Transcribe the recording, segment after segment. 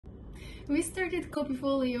We started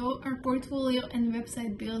Copyfolio, our portfolio and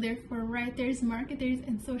website builder for writers, marketers,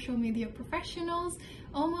 and social media professionals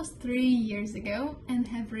almost 3 years ago and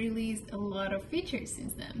have released a lot of features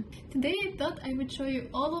since then. Today I thought I would show you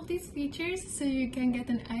all of these features so you can get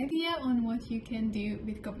an idea on what you can do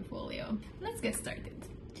with Copyfolio. Let's get started.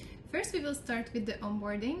 First, we will start with the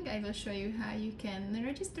onboarding. I will show you how you can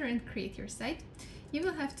register and create your site. You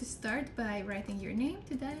will have to start by writing your name.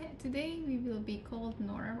 Today we will be called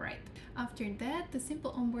Nora Wright. After that, the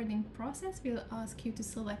simple onboarding process will ask you to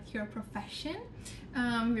select your profession.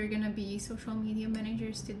 We're gonna be social media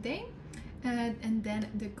managers today. And then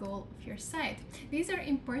the goal of your site. These are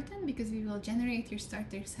important because we will generate your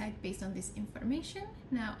starter site based on this information.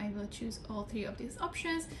 Now I will choose all three of these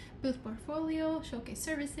options: build portfolio, showcase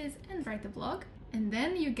services, and write a blog. And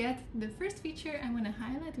then you get the first feature I want to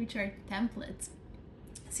highlight, which are templates.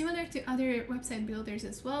 Similar to other website builders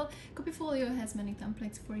as well, Copyfolio has many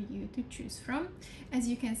templates for you to choose from. As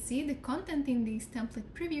you can see, the content in these template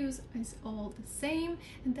previews is all the same,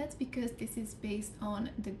 and that's because this is based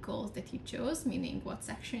on the goals that you chose, meaning what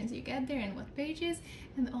sections you get there and what pages,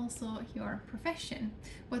 and also your profession.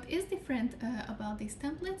 What is different about these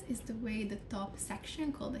templates is the way the top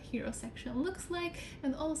section, called the hero section, looks like,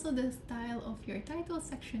 and also the style of your title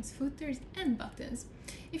sections, footers, and buttons.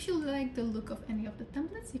 If you like the look of any of the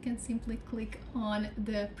templates, you can simply click on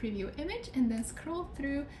the preview image and then scroll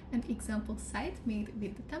through an example site made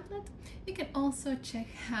with the template. You can also check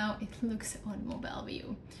how it looks on mobile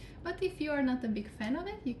view. But if you are not a big fan of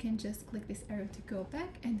it, you can just click this arrow to go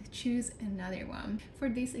back and choose another one. For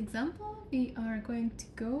this example, we are going to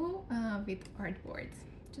go with artboard.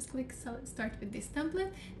 Just click start with this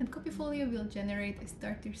template and Copyfolio will generate a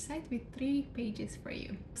starter site with 3 pages for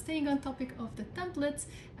you. Staying on topic of the templates,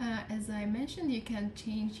 as I mentioned, you can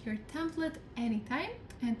change your template anytime,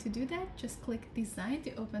 and to do that just click design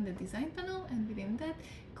to open the design panel, and within that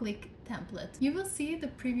click template. You will see the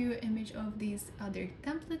preview image of these other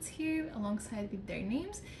templates here alongside with their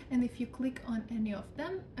names, and if you click on any of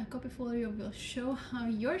them, Copyfolio will show how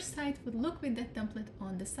your site would look with that template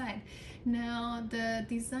on the side. Now the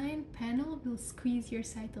design panel will squeeze your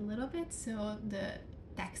site a little bit, so the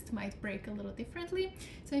text might break a little differently.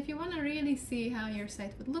 So if you want to really see how your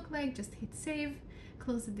site would look like, just hit save,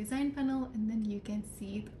 close the design panel, and then you can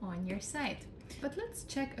see it on your site. But let's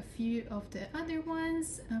check a few of the other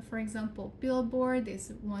ones. For example, billboard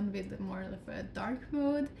is one with more of a dark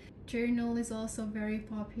mode. Journal is also very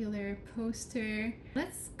popular. Poster.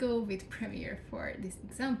 Let's go with Premiere for this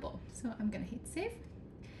example. So I'm gonna hit save.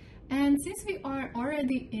 And since we are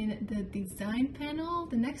already in the design panel,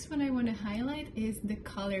 the next one I want to highlight is the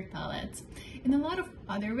color palette. In a lot of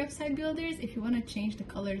other website builders, if you want to change the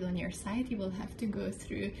colors on your site, you will have to go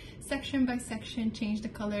through section by section, change the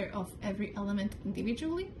color of every element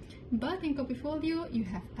individually. But in Copyfolio, you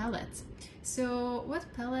have palettes. So what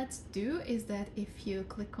palettes do is that if you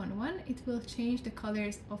click on one, it will change the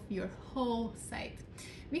colors of your whole site.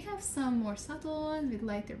 We have some more subtle ones with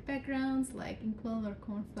lighter backgrounds like Inkwell or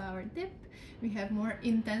Cornflower Dip. We have more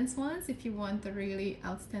intense ones if you want a really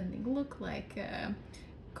outstanding look, like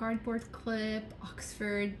Cardboard Clip,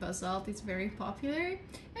 Oxford, Basalt is very popular.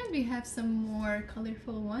 And we have some more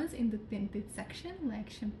colorful ones in the tinted section like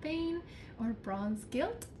Champagne or Bronze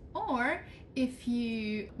Gilt. Or if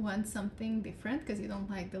you want something different because you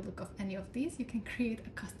don't like the look of any of these, you can create a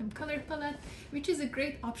custom color palette, which is a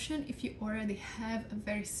great option if you already have a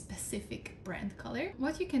very specific brand color.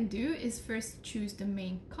 What you can do is first choose the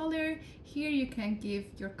main color. Here you can give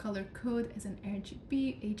your color code as an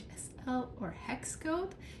RGB, HSL, or hex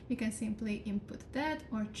code. You can simply input that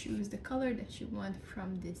or choose the color that you want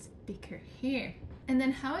from this picker here. And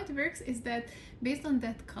then how it works is that based on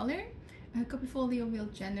that color, Copyfolio will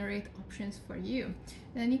generate options for you.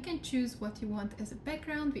 Then you can choose what you want as a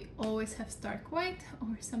background. We always have stark white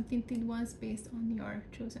or some tinted ones based on your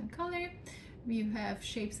chosen color. We have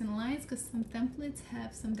shapes and lines because some templates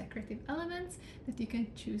have some decorative elements that you can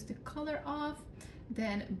choose the color of.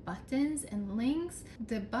 Then buttons and links.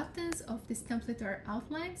 The buttons of this template are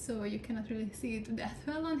outlined, so you cannot really see it that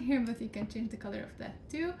well on here, but you can change the color of that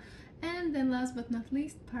too. And then last but not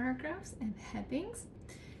least, paragraphs and headings.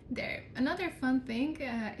 There. Another fun thing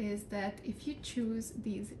is that if you choose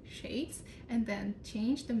these shades and then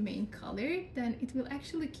change the main color, then it will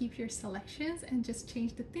actually keep your selections and just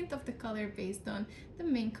change the tint of the color based on the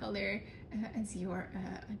main color as you're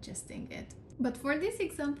adjusting it. But for this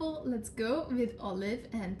example, let's go with olive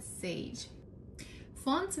and sage.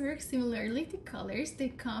 Fonts work similarly to colors. They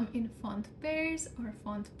come in font pairs or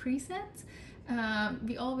font presets.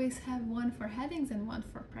 We always have one for headings and one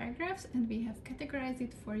for paragraphs, and we have categorized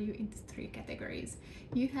it for you into 3 categories.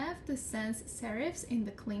 You have the sans serifs in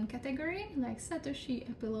the clean category, like Satoshi,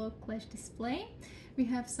 Epilogue, Clash Display. We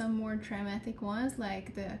have some more dramatic ones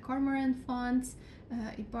like the Cormorant fonts,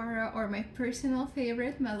 Ibarra, or my personal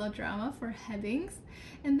favorite, Melodrama, for headings.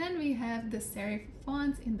 And then we have the serif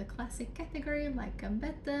fonts in the classic category like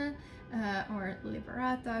Gambetta or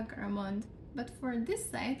Liberata, Garamond. But for this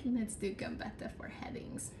site, let's do Gambetta for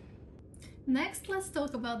headings. Next, let's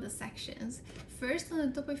talk about the sections. First, on the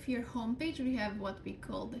top of your homepage, we have what we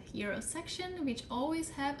call the hero section, which always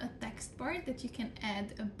have a text bar that you can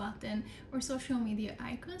add a button or social media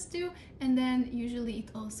icons to, and then usually it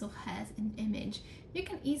also has an image. You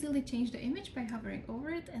can easily change the image by hovering over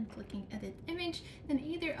it and clicking edit image, then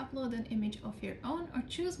either upload an image of your own or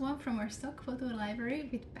choose one from our stock photo library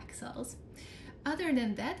with pixels. Other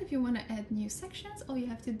than that, if you want to add new sections, all you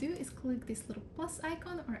have to do is click this little plus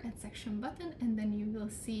icon or add section button, and then you will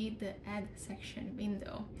see the add section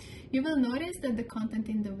window. You will notice that the content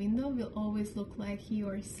in the window will always look like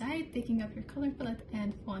your site, taking up your color palette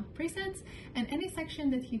and font presets, and any section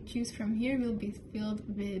that you choose from here will be filled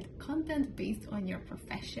with content based on your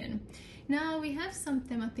profession. Now we have some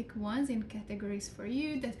thematic ones in categories for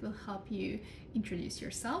you that will help you introduce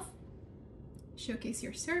yourself, showcase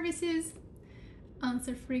your services,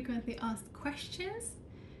 answer frequently asked questions,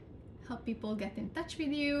 help people get in touch with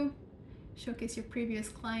you, showcase your previous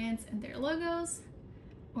clients and their logos,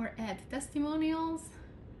 or add testimonials,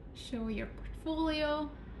 show your portfolio,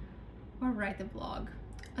 or write a blog.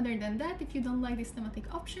 Other than that, if you don't like these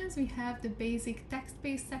thematic options, we have the basic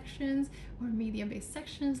text-based sections or media-based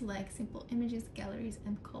sections like simple images, galleries,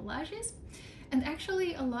 and collages. And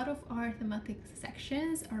actually, a lot of our thematic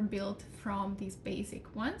sections are built from these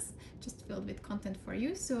basic ones, just filled with content for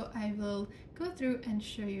you. So I will go through and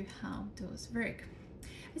show you how those work.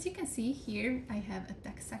 As you can see here, I have a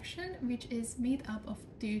text section, which is made up of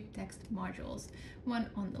 2 text modules, one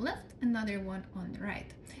on the left, another one on the right.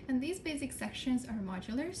 And these basic sections are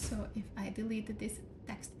modular, so if I delete this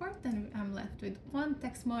text part, then I'm left with one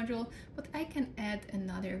text module, but I can add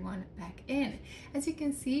another one back in. As you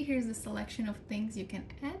can see, here's a selection of things you can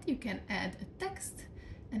add. You can add a text,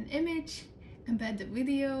 an image, embed the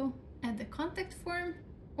video, add the contact form,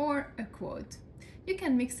 or a quote. You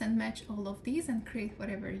can mix and match all of these and create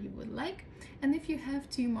whatever you would like. And if you have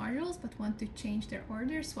 2 modules but want to change their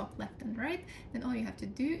order, swap left and right, then all you have to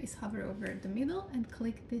do is hover over the middle and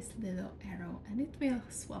click this little arrow and it will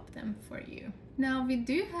swap them for you. Now we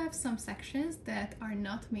do have some sections that are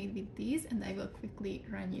not made with these, and I will quickly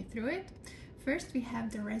run you through it. First, we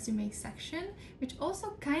have the resume section, which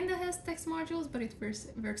also kind of has text modules, but it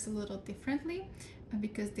works a little differently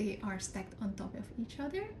because they are stacked on top of each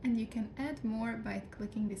other, and you can add more by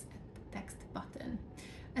clicking this add text button.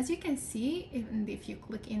 As you can see, if you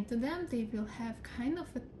click into them, they will have kind of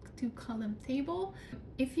a 2-column table.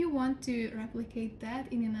 If you want to replicate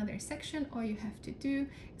that in another section, all you have to do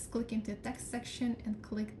is click into the text section and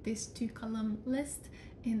click this 2-column list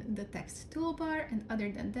in the text toolbar, and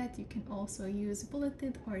other than that, you can also use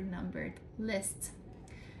bulleted or numbered lists.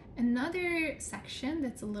 Another section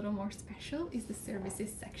that's a little more special is the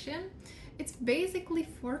services section. It's basically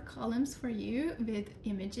 4 columns for you with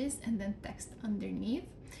images and then text underneath.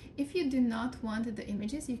 If you do not want the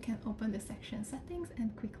images, you can open the section settings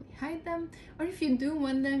and quickly hide them. Or if you do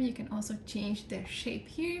want them, you can also change their shape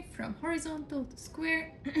here from horizontal to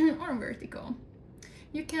square or vertical.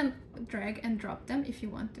 You can drag and drop them if you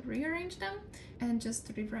want to rearrange them, and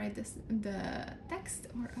just rewrite the text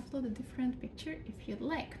or upload a different picture if you'd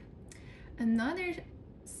like. Another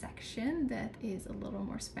section that is a little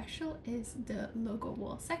more special is the logo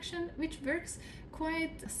wall section, which works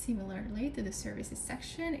quite similarly to the services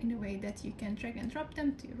section in a way that you can drag and drop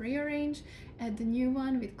them to rearrange, add the new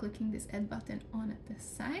one with clicking this add button on the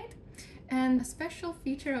side. And a special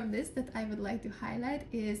feature of this that I would like to highlight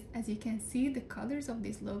is, as you can see, the colors of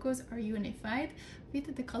these logos are unified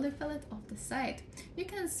with the color palette of the site. You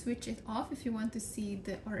can switch it off if you want to see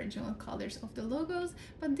the original colors of the logos,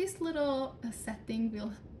 but this little setting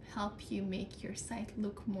will help you make your site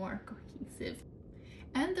look more cohesive.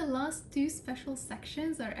 And the last 2 special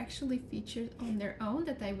sections are actually featured on their own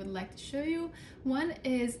that I would like to show you. One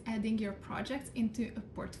is adding your projects into a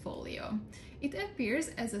portfolio. It appears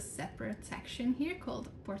as a separate section here called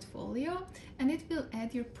portfolio, and it will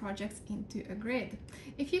add your projects into a grid.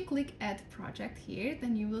 If you click add project here,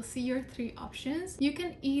 then you will see your 3 options. You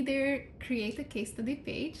can either create a case study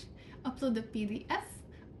page, upload a PDF,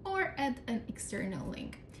 or add an external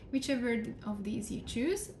link. Whichever of these you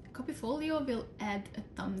choose, Copyfolio will add a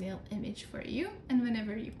thumbnail image for you, and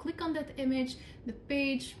whenever you click on that image, the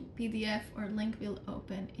page, PDF or link will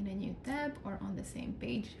open in a new tab or on the same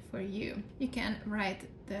page for you. You can write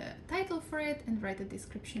the title for it and write a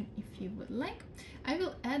description if you would like. I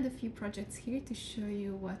will add a few projects here to show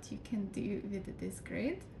you what you can do with this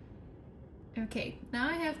grid. Okay, now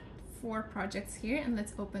I have 4 projects here, and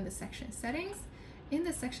let's open the section settings. In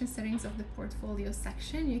the section settings of the portfolio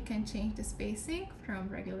section, you can change the spacing from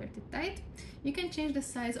regular to tight. You can change the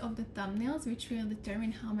size of the thumbnails, which will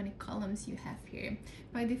determine how many columns you have here.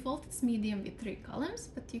 By default, it's medium with 3 columns,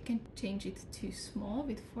 but you can change it to small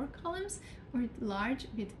with 4 columns or large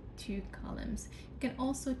with 2 columns. You can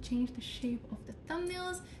also change the shape of the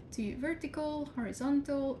thumbnails to vertical,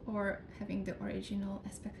 horizontal, or having the original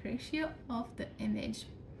aspect ratio of the image.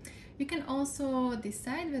 You can also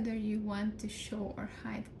decide whether you want to show or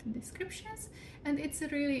hide the descriptions, and it's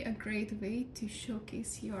really a great way to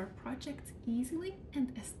showcase your project easily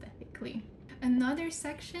and aesthetically. Another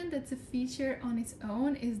section that's a feature on its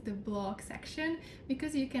own is the blog section,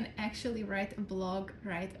 because you can actually write a blog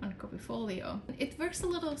right on Copyfolio. It works a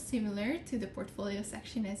little similar to the portfolio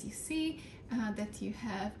section, as you see that you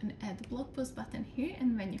have an add blog post button here,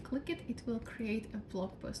 and when you click it, it will create a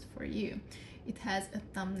blog post for you. It has a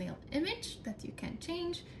thumbnail image that you can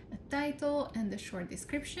change, a title and a short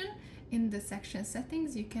description. In the section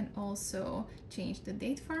settings, you can also change the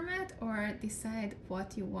date format or decide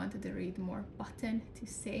what you want the read more button to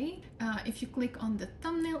say. If you click on the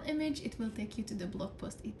thumbnail image, it will take you to the blog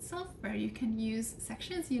post itself, where you can use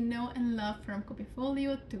sections you know and love from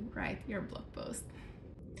Copyfolio to write your blog post.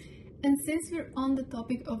 And since we're on the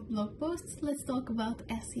topic of blog posts, let's talk about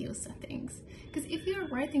SEO settings. Because if you're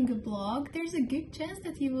writing a blog, there's a good chance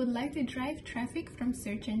that you would like to drive traffic from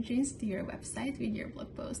search engines to your website with your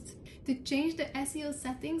blog posts. To change the SEO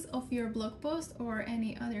settings of your blog post, or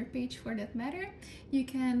any other page for that matter, you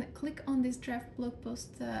can click on this draft blog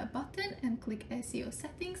post button and click SEO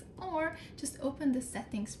settings, or just open the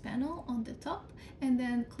settings panel on the top and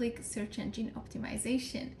then click search engine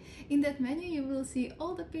optimization. In that menu, you will see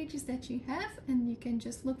all the pages that you have, and you can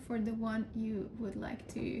just look for the one you would like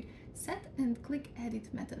to set and click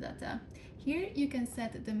edit metadata. Here you can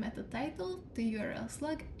set the meta title, the URL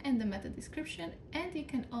slug and the meta description, and you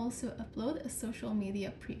can also upload a social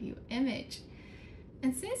media preview image.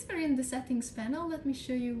 And since we're in the settings panel, let me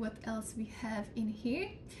show you what else we have in here.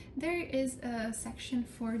 There is a section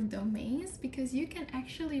for domains, because you can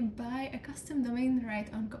actually buy a custom domain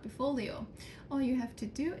right on Copyfolio. All you have to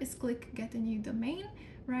do is click get a new domain,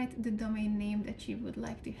 write the domain name that you would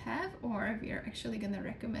like to have, or we are actually going to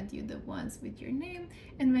recommend you the ones with your name,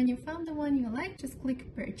 and when you found the one you like, just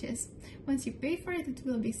click purchase. Once you pay for it, it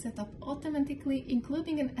will be set up automatically,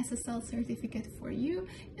 including an SSL certificate for you.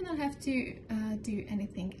 You don't have to do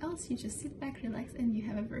anything else, you just sit back, relax, and you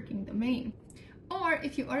have a working domain. Or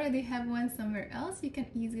if you already have one somewhere else, you can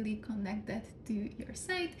easily connect that to your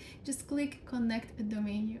site. Just click connect a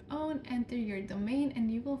domain you own, enter your domain,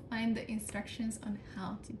 and you will find the instructions on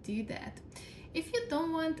how to do that. If you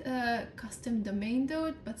don't want a custom domain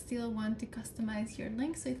though, but still want to customize your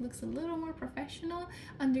link so it looks a little more professional,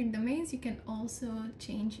 under domains you can also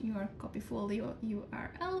change your Copyfolio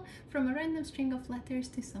URL from a random string of letters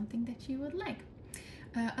to something that you would like.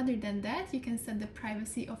 Other than that, you can set the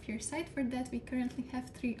privacy of your site. For that, we currently have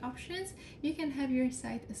 3 options. You can have your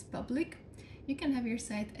site as public, you can have your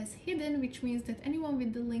site as hidden, which means that anyone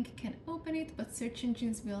with the link can open it, but search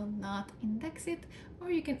engines will not index it,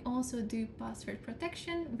 or you can also do password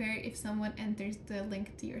protection, where if someone enters the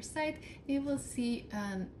link to your site, they will see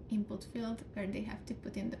an input field where they have to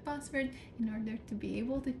put in the password in order to be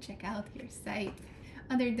able to check out your site.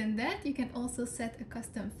 Other than that, you can also set a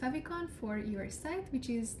custom favicon for your site, which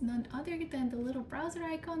is none other than the little browser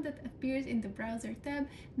icon that appears in the browser tab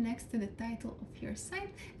next to the title of your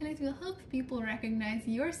site, and it will help people recognize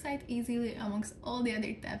your site easily amongst all the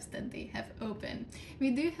other tabs that they have open.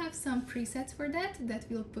 We do have some presets for that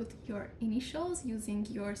will put your initials using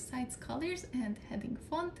your site's colors and heading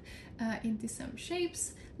font into some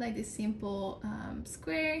shapes, like this simple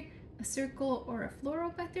square, a circle, or a floral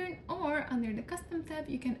pattern, or under the custom tab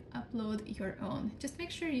you can upload your own. Just make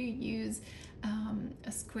sure you use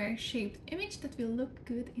a square shaped image that will look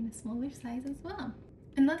good in a smaller size as well.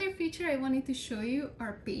 Another feature I wanted to show you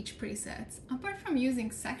are page presets. Apart from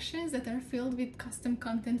using sections that are filled with custom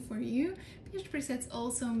content for you, page presets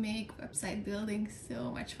also make website building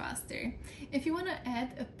so much faster. If you want to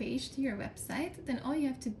add a page to your website, then all you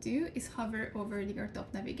have to do is hover over your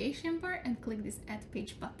top navigation bar and click this Add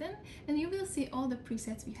Page button, and you will see all the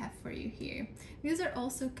presets we have for you here. These are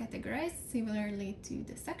also categorized similarly to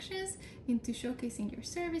the sections into showcasing your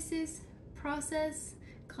services, process,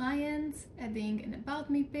 clients, adding an About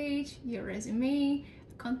Me page, your resume,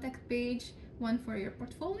 a contact page, one for your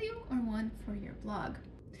portfolio or one for your blog.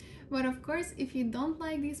 But of course, if you don't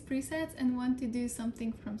like these presets and want to do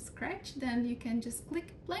something from scratch, then you can just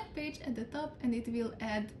click blank page at the top and it will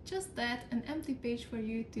add just that, an empty page for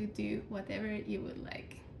you to do whatever you would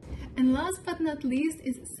like. And last but not least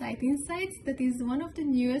is Site Insights. That is one of the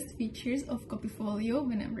newest features of Copyfolio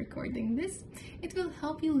when I'm recording this. It will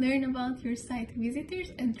help you learn about your site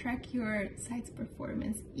visitors and track your site's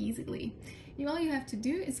performance easily. All you have to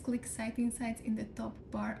do is click Site Insights in the top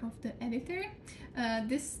bar of the editor.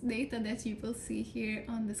 This data that you will see here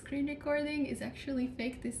on the screen recording is actually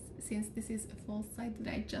fake since this is a full site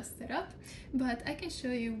that I just set up, but I can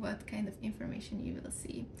show you what kind of information you will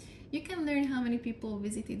see. You can learn how many people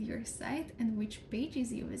visited your site and which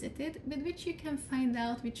pages you visited, with which you can find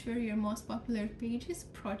out which were your most popular pages,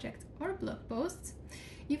 projects or blog posts.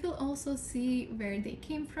 You will also see where they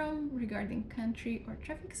came from regarding country or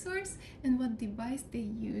traffic source and what device they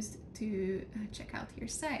used to check out your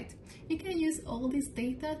site. You can use all this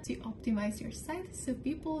data to optimize your site so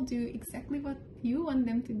people do exactly what you want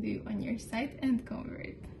them to do on your site and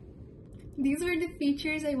convert. These were the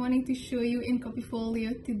features I wanted to show you in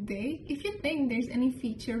Copyfolio today. If you think there's any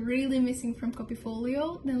feature really missing from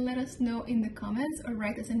Copyfolio, then let us know in the comments or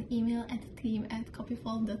write us an email at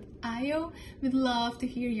team@copyfolio.io. We'd love to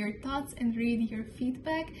hear your thoughts and read your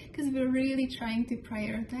feedback because we're really trying to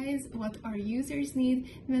prioritize what our users need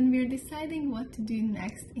when we're deciding what to do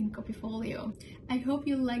next in Copyfolio. I hope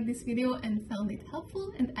you liked this video and found it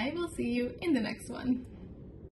helpful, and I will see you in the next one.